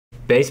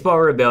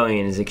Baseball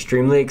Rebellion is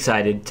extremely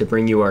excited to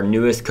bring you our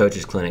newest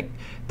coaches clinic,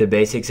 The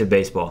Basics of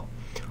Baseball.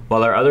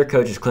 While our other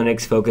coaches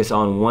clinics focus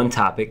on one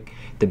topic,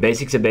 the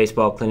Basics of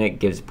Baseball clinic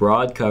gives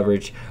broad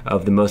coverage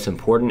of the most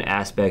important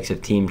aspects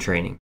of team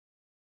training.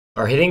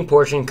 Our hitting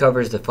portion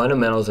covers the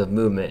fundamentals of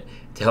movement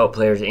to help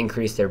players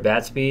increase their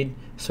bat speed,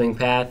 swing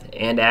path,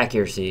 and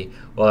accuracy,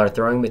 while our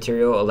throwing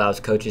material allows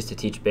coaches to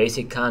teach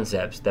basic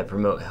concepts that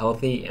promote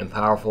healthy and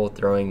powerful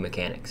throwing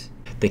mechanics.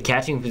 The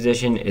catching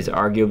position is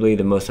arguably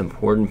the most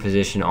important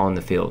position on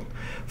the field.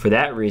 For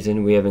that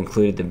reason, we have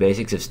included the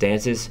basics of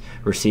stances,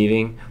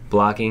 receiving,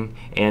 blocking,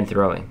 and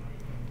throwing.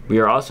 We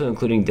are also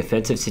including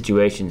defensive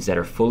situations that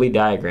are fully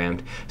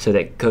diagrammed so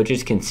that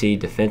coaches can see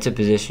defensive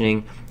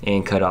positioning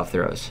and cutoff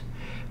throws.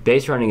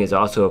 Base running is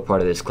also a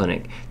part of this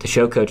clinic to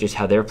show coaches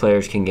how their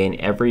players can gain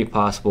every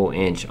possible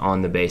inch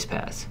on the base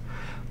paths.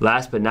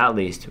 Last but not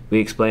least, we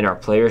explain our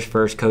players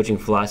first coaching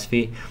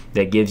philosophy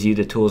that gives you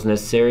the tools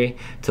necessary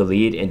to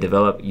lead and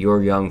develop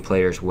your young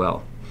players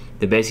well.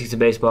 The Basics of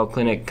Baseball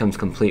clinic comes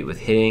complete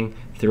with hitting,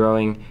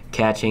 throwing,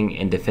 catching,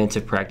 and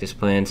defensive practice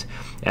plans,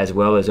 as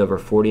well as over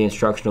 40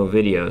 instructional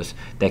videos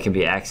that can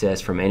be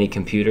accessed from any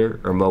computer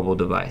or mobile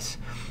device.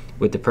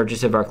 With the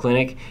purchase of our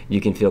clinic,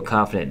 you can feel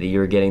confident that you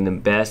are getting the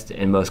best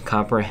and most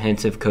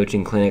comprehensive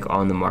coaching clinic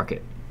on the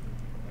market.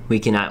 We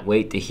cannot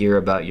wait to hear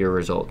about your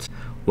results.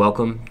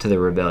 Welcome to the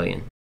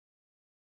Rebellion.